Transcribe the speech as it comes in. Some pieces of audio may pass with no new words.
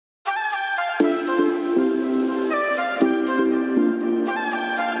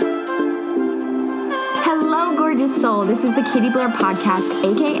gorgeous soul. This is the Katie Blair Podcast,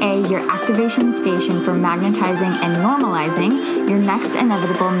 aka your activation station for magnetizing and normalizing your next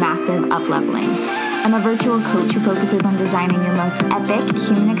inevitable massive up-leveling. I'm a virtual coach who focuses on designing your most epic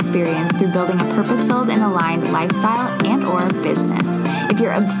human experience through building a purpose-filled and aligned lifestyle and or business. If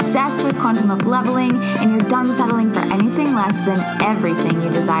you're obsessed with quantum up-leveling and you're done settling for anything less than everything you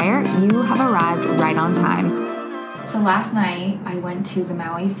desire, you have arrived right on time. So last night I went to the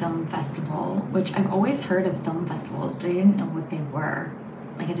Maui Film Festival, which I've always heard of film festivals, but I didn't know what they were.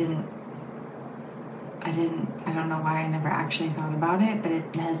 Like I don't know why I never actually thought about it, but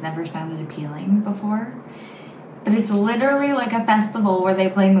it has never sounded appealing before. But it's literally like a festival where they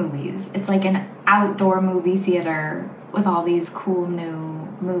play movies. It's like an outdoor movie theater with all these cool new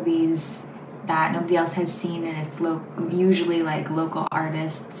movies that nobody else has seen, and it's usually like local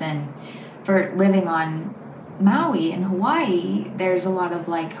artists. And for living on Maui in Hawaii, there's a lot of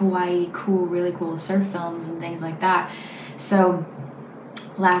like Hawaii cool, really cool surf films and things like that. So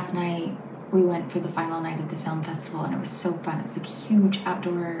last night we went for the final night of the film festival, and it was so fun. It was like a huge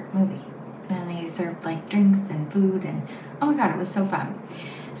outdoor movie, and they served like drinks and food, and oh my god, it was so fun.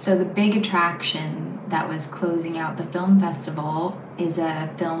 So the big attraction that was closing out the film festival is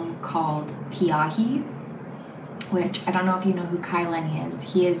a film called Piahi, which I don't know if you know who Kai Lenny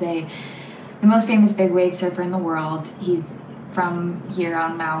is. He is the most famous big wave surfer in the world. He's from here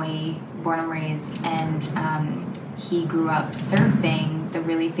on Maui, born and raised, and he grew up surfing the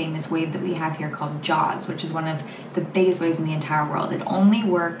really famous wave that we have here called Jaws, which is one of the biggest waves in the entire world. It only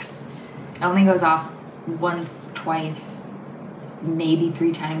goes off once, twice, maybe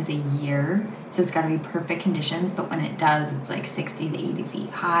 3 times a year, so it's got to be perfect conditions, but when it does, it's like 60 to 80 feet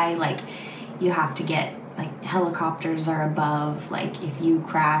high. Like, you have to get like helicopters are above, like if you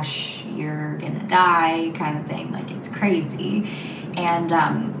crash you're gonna die kind of thing. Like, it's crazy. And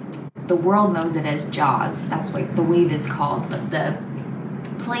the world knows it as Jaws. That's what the wave is called, but the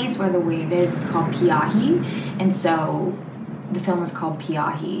place where the wave is called Piahi, and so the film is called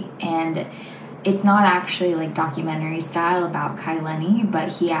Piahi. And it's not actually like documentary style about Kai Lenny,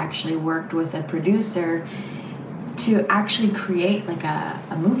 but he actually worked with a producer to actually create like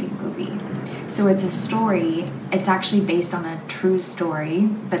a movie. So it's a story. It's actually based on a true story,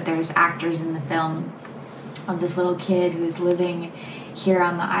 but there's actors in the film of this little kid who's living here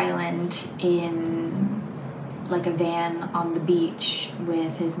on the island in like a van on the beach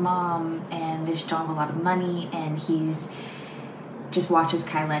with his mom, and they just don't have a lot of money, and he's just watches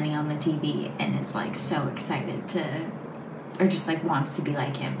Kai Lenny on the TV and is like so excited or just like wants to be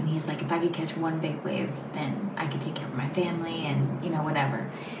like him. And he's like, if I could catch one big wave, then I could take care of my family and, you know, whatever.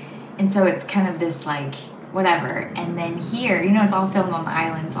 And so it's kind of this like whatever. And then here, you know, it's all filmed on the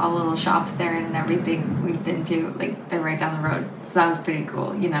islands, all little shops there and everything we've been to, like they're right down the road. So that was pretty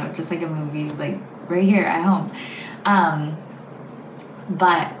cool, you know, just like a movie, like right here at home.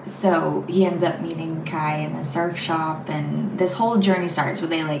 But so he ends up meeting Kai in a surf shop, and this whole journey starts where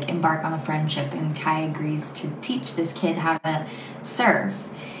they like embark on a friendship, and Kai agrees to teach this kid how to surf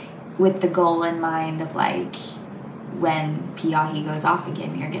with the goal in mind of like, when Piahi goes off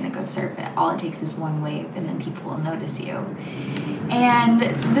again, you're gonna go surf it. All it takes is one wave, and then people will notice you. And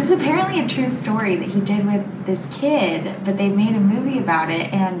so this is apparently a true story that he did with this kid, but they made a movie about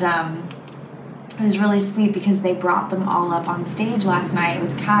it, and it was really sweet because they brought them all up on stage last night. It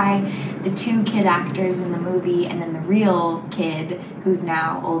was Kai, the 2 kid actors in the movie, and then the real kid who's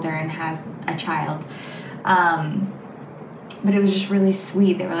now older and has a child. But it was just really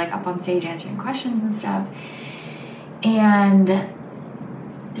sweet. They were like up on stage answering questions and stuff. And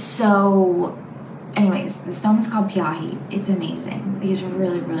so anyways, this film is called Piahi. It's amazing. It's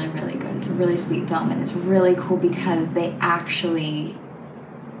really, really, really good. It's a really sweet film, and it's really cool because they actually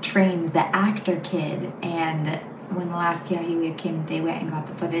trained the actor kid, and when the last Piahi wave came, they went and got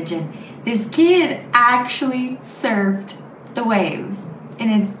the footage, and this kid actually surfed the wave, and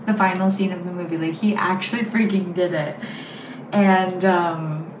it's the final scene of the movie. Like, he actually freaking did it,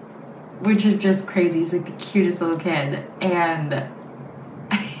 and which is just crazy. He's like the cutest little kid, and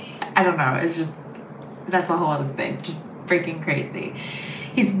I don't know, it's just, that's a whole other thing, just freaking crazy.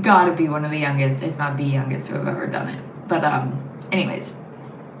 He's got to be one of the youngest, if not the youngest, to have ever done it. But anyways,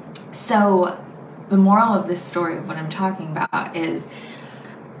 so the moral of this story of what I'm talking about is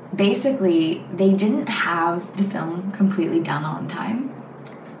basically they didn't have the film completely done on time,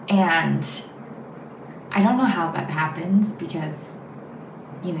 and I don't know how that happens because,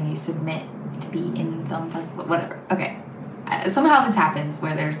 you know, you submit to be in the film festival, whatever. Okay, somehow this happens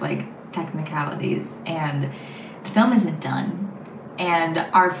where there's like technicalities and the film isn't done, And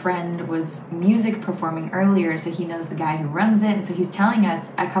our friend was music performing earlier, so he knows the guy who runs it. And so he's telling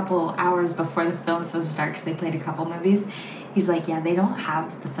us a couple hours before the film's supposed to start, because they played a couple movies, he's like, yeah, they don't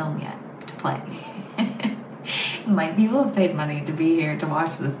have the film yet to play. I'm like, people have paid money to be here to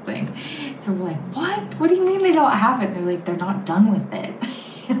watch this thing. So we're like, what? What do you mean they don't have it? And they're like, they're not done with it.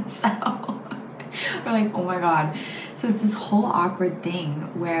 And so we're like, oh my God. So it's this whole awkward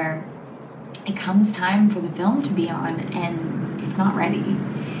thing where it comes time for the film to be on and it's not ready.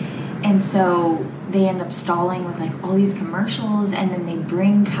 And so they end up stalling with like all these commercials, and then they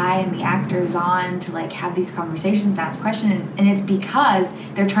bring Kai and the actors on to like have these conversations and ask questions, and it's because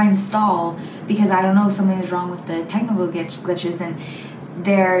they're trying to stall because, I don't know, something is wrong with the technical glitches, and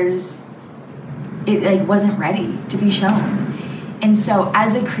it like wasn't ready to be shown. And so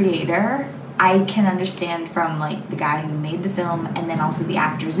as a creator, I can understand from like the guy who made the film and then also the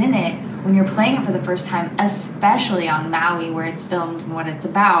actors in it, when you're playing it for the first time, especially on Maui where it's filmed and what it's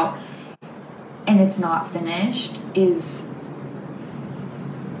about, and it's not finished, is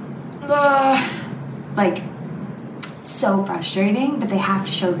like so frustrating. But they have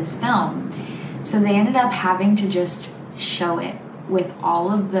to show this film, so they ended up having to just show it with all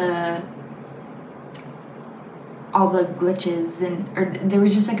the glitches, or there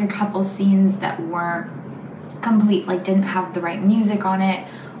was just like a couple scenes that weren't complete, like didn't have the right music on it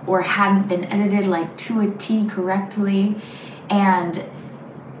or hadn't been edited like to a T correctly. And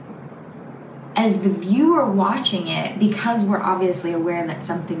as the viewer watching it, because we're obviously aware that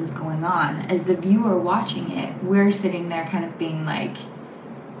something's going on, as the viewer watching it, we're sitting there kind of being like,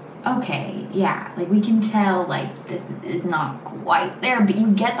 okay, yeah, like we can tell like this is not quite there, but you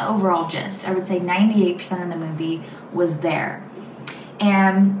get the overall gist. I would say 98% of the movie was there.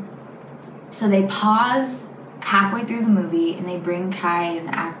 And so they pause halfway through the movie and they bring Kai and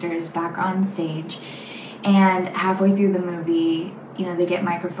the actors back on stage, and halfway through the movie, you know, they get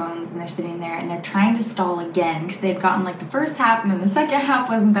microphones and they're sitting there and they're trying to stall again because they'd gotten like the first half and then the second half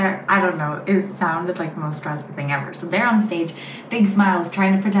wasn't there. I don't know. It sounded like the most stressful thing ever. So they're on stage, big smiles,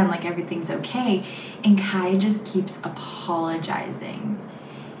 trying to pretend like everything's okay. And Kai just keeps apologizing.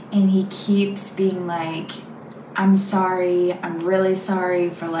 And he keeps being like, I'm sorry. I'm really sorry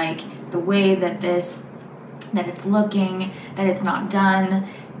for like the way that it's looking, that it's not done.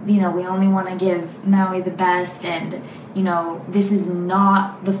 You know, we only want to give Maui the best, and you know, this is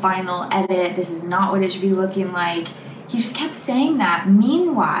not the final edit. This is not what it should be looking like. He just kept saying that.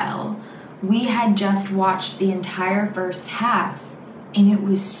 Meanwhile, we had just watched the entire first half, and it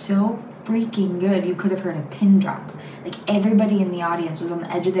was so freaking good. You could have heard a pin drop. Like, everybody in the audience was on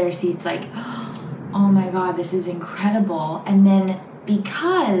the edge of their seats like, oh my God, this is incredible. And then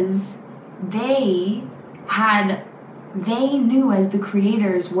because they knew as the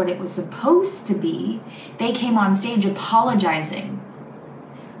creators what it was supposed to be, they came on stage apologizing.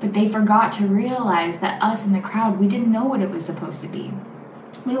 But they forgot to realize that us in the crowd, we didn't know what it was supposed to be.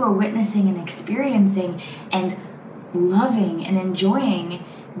 We were witnessing and experiencing and loving and enjoying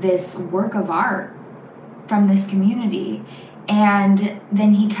this work of art from this community. And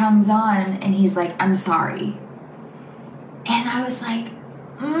then he comes on and he's like, I'm sorry. And I was like,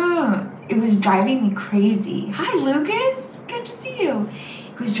 it was driving me crazy. Hi, Lucas. Good to see you.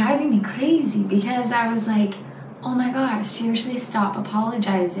 It was driving me crazy because I was like, oh my gosh, seriously, stop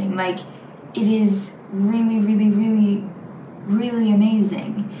apologizing. Like, it is really, really, really, really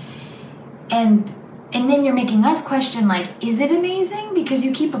amazing. And then you're making us question, like, is it amazing? Because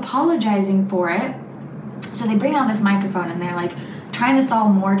you keep apologizing for it. So they bring out this microphone and they're like trying to stall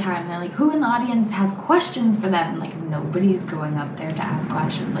more time. They're like, who in the audience has questions for them? And like, nobody's going up there to ask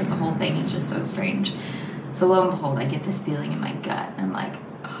questions. Like, the whole thing is just so strange. So lo and behold, I get this feeling in my gut. And I'm like,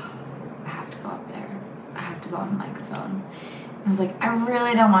 oh, I have to go up there. I have to go on the microphone. And I was like, I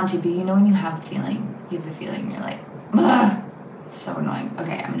really don't want to, but you know when you have the feeling, and you're like, ugh. It's so annoying.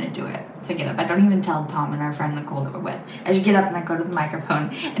 Okay, I'm gonna do it. So I get up. I don't even tell Tom and our friend Nicole that we're with. I just get up and I go to the microphone.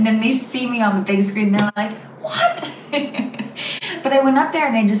 And then they see me on the big screen and they're like, what? But I went up there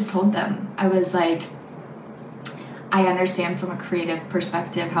and I just told them. I was like, I understand from a creative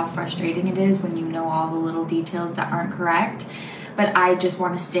perspective how frustrating it is when you know all the little details that aren't correct. But I just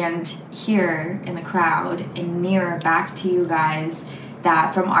want to stand here in the crowd and mirror back to you guys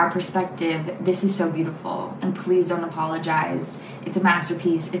that from our perspective, this is so beautiful, and please don't apologize. It's a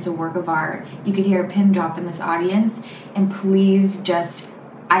masterpiece. It's a work of art. You could hear a pin drop in this audience, and please just,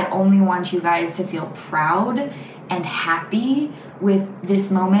 I only want you guys to feel proud and happy with this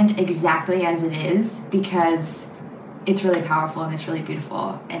moment exactly as it is, because it's really powerful and it's really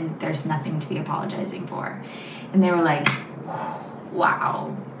beautiful, and there's nothing to be apologizing for. And they were like,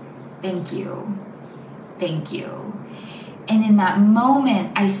 wow, thank you. And in that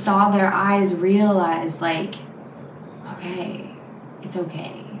moment, I saw their eyes realize, like, okay, it's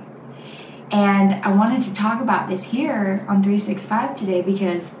okay. And I wanted to talk about this here on 365 today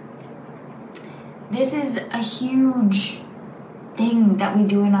because this is a huge thing that we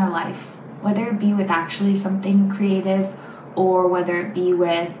do in our life, whether it be with actually something creative or whether it be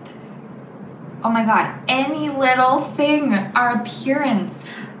with, oh my God, any little thing, our appearance,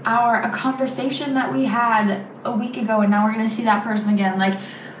 a conversation that we had a week ago and now we're going to see that person again. Like,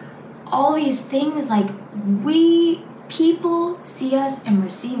 all these things, like, people see us and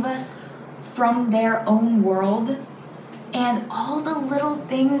receive us from their own world, and all the little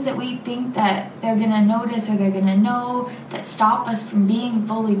things that we think that they're going to notice or they're going to know that stop us from being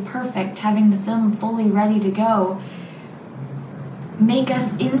fully perfect, having the film fully ready to go, make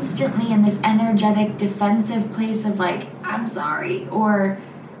us instantly in this energetic defensive place of like, I'm sorry,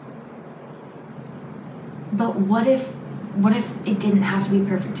 but what if it didn't have to be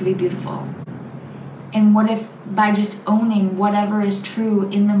perfect to be beautiful? And what if by just owning whatever is true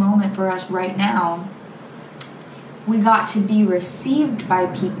in the moment for us right now, we got to be received by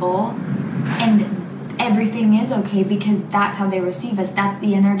people and everything is okay because that's how they receive us. That's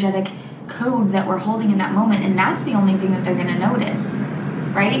the energetic code that we're holding in that moment, and that's the only thing that they're going to notice,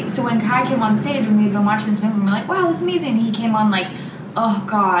 right? So when Kai came on stage, when we've been watching this movie, we're like, wow, this is amazing. And he came on like, oh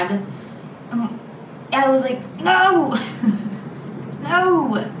God. I was like, no,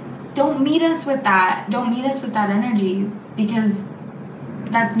 no, don't meet us with that. Don't meet us with that energy because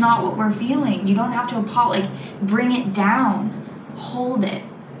that's not what we're feeling. You don't have to bring it down, hold it.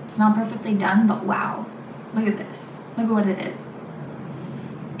 It's not perfectly done, but wow, look at this. Look at what it is.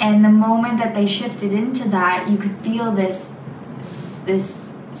 And the moment that they shifted into that, you could feel this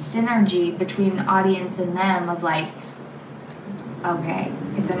synergy between audience and them of like, okay,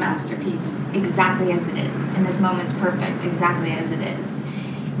 it's a masterpiece, exactly as it is. And this moment's perfect, exactly as it is.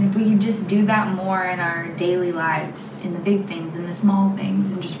 And if we could just do that more in our daily lives, in the big things, in the small things,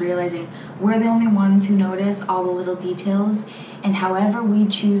 and just realizing we're the only ones who notice all the little details, and however we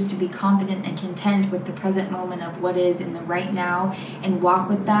choose to be confident and content with the present moment of what is in the right now, and walk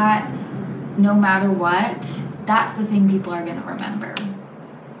with that no matter what, that's the thing people are going to remember.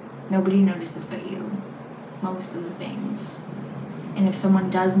 Nobody notices but you, most of the things. And if someone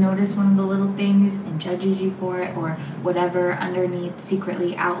does notice one of the little things and judges you for it or whatever underneath,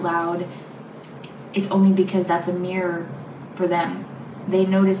 secretly, out loud, it's only because that's a mirror for them. They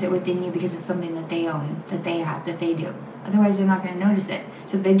notice it within you because it's something that they own, that they have, that they do. Otherwise, they're not going to notice it.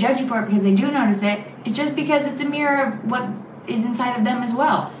 So if they judge you for it because they do notice it, it's just because it's a mirror of what is inside of them as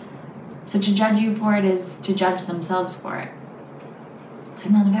well. So to judge you for it is to judge themselves for it. So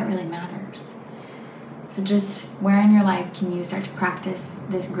none of it really matters. So just where in your life can you start to practice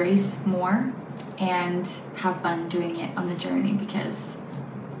this grace more and have fun doing it on the journey, because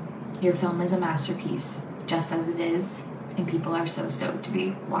your film is a masterpiece just as it is, and people are so stoked to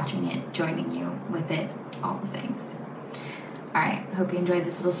be watching it, joining you with it, all the things. All right, hope you enjoyed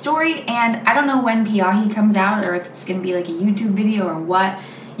this little story, and I don't know when Peahi comes out or if it's going to be like a YouTube video or what.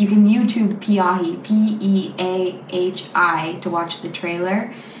 You can YouTube Peahi, Peahi, to watch the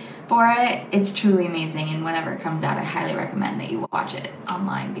trailer for it. It's truly amazing, and whenever it comes out, I highly recommend that you watch it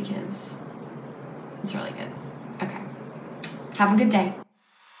online because it's really good. Okay, have a good day.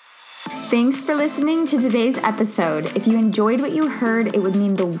 Thanks for listening to today's episode. If you enjoyed what you heard, it would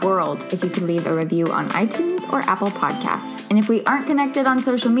mean the world if you could leave a review on iTunes or Apple Podcasts. And if we aren't connected on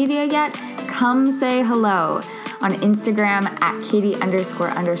social media yet, come say hello on Instagram at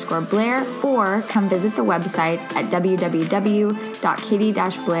Katie__Blair, or come visit the website at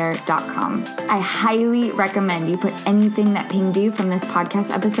www.katie-blair.com. I highly recommend you put anything that pinged you from this podcast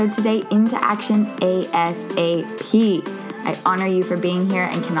episode today into action ASAP. I honor you for being here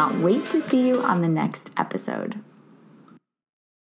and cannot wait to see you on the next episode.